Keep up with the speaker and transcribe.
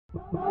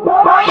Steady, are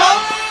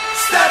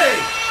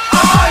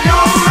you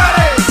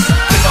ready?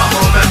 Keep on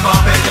moving,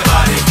 bumping your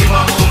body. Keep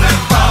on moving,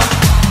 bump.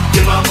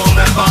 Keep on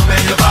moving,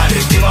 bumping your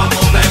body. Keep on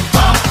moving,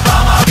 bump.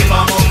 Keep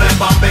on moving,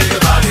 bumping your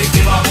body.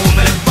 Keep on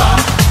moving,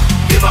 bump.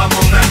 Keep on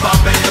moving,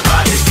 bumping your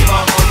body. Keep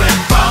on moving,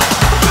 bump.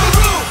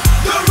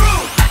 The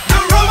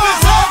room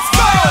is on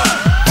fire.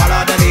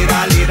 Follow the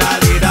leader, leader,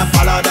 leader.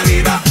 Follow the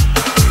leader.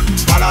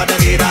 Follow the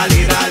leader,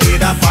 leader,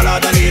 leader. Follow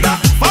the leader.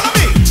 Follow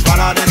me.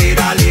 Follow the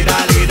leader,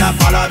 leader, leader.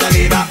 Follow the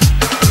leader.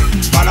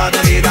 Follow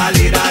the leader,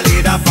 leader,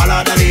 leader,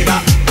 follow the leader.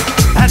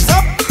 Hands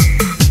up,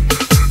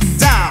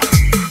 down,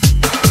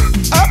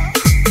 up,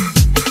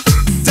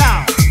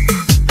 down,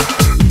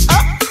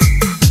 up,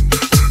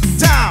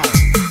 down,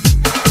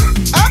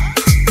 up,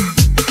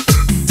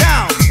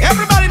 down.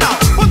 Everybody now,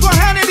 put one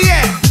hand in the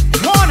air,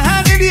 one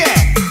hand in the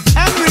air,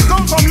 and we go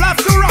from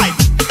left to right.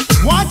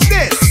 Watch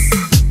this.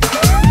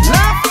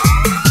 Left,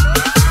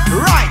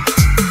 right.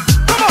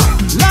 Come on,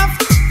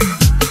 left,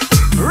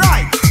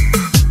 right.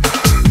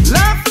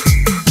 Left,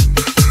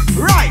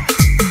 right,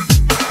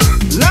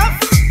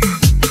 left,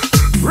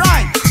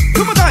 right.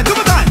 Two more time, two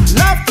more time.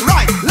 Left,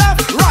 right,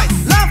 left, right,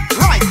 left,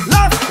 right,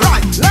 left,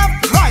 right,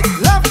 left, right,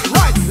 left,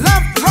 right,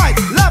 left, right,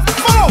 left.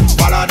 Follow.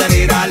 Follow the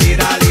leader,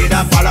 leader,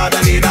 leader. Follow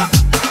the leader.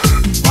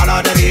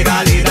 Follow the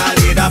leader, leader,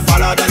 leader.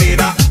 Follow the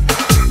leader.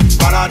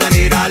 Follow the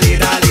leader,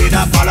 leader,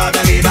 leader. Follow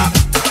the leader.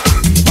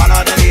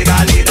 Follow the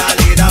leader, leader,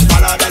 leader.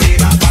 Follow the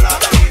leader. Follow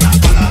the leader. Follow the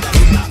leader.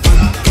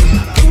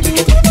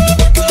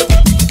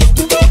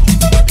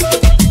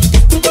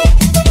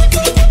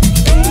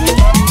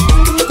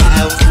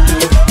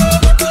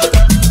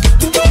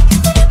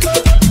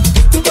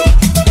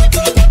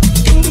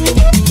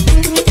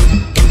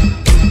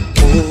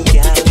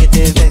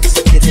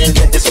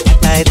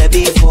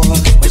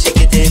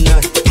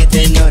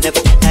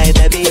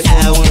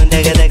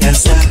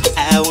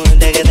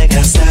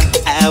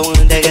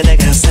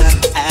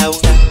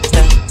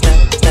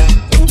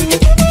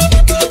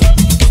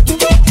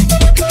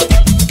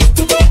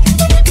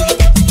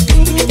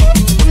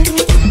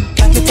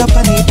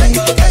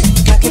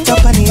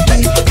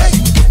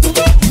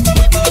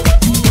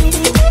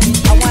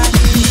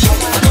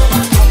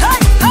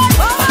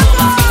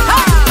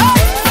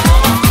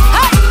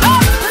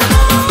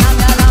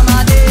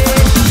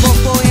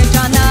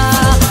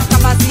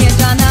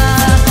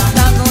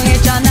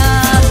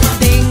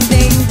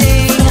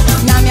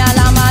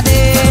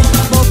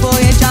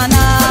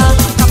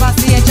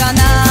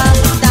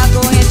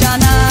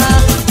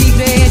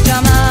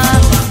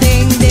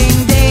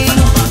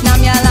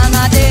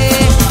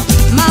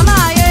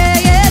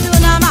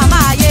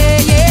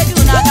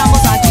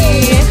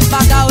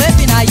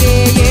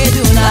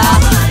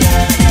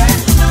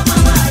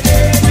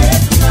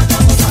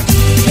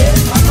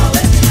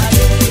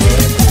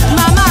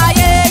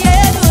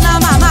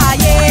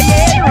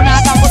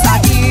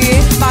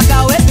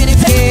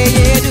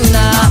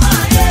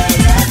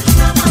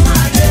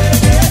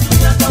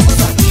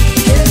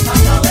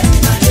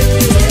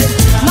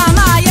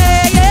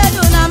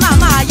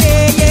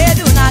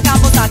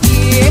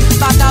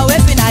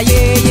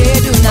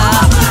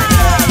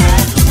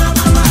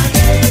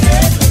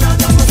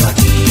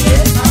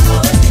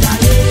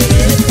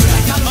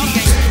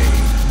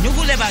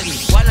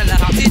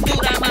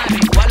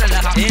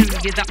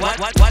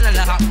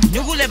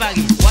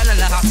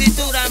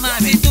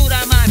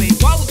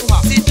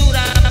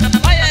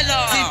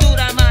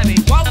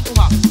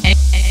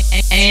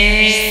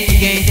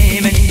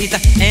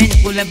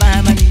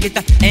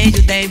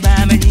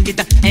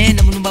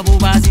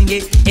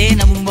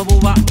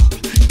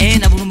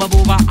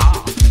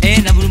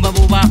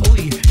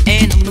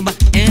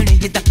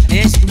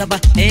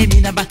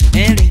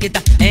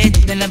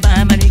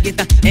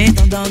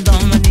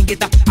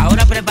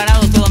 Ahora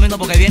preparados todo el mundo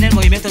porque viene el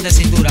movimiento de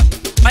cintura.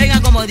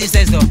 Oigan cómo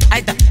dice esto.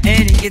 Ahí está,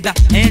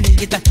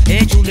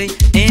 chule,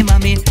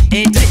 mami,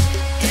 3.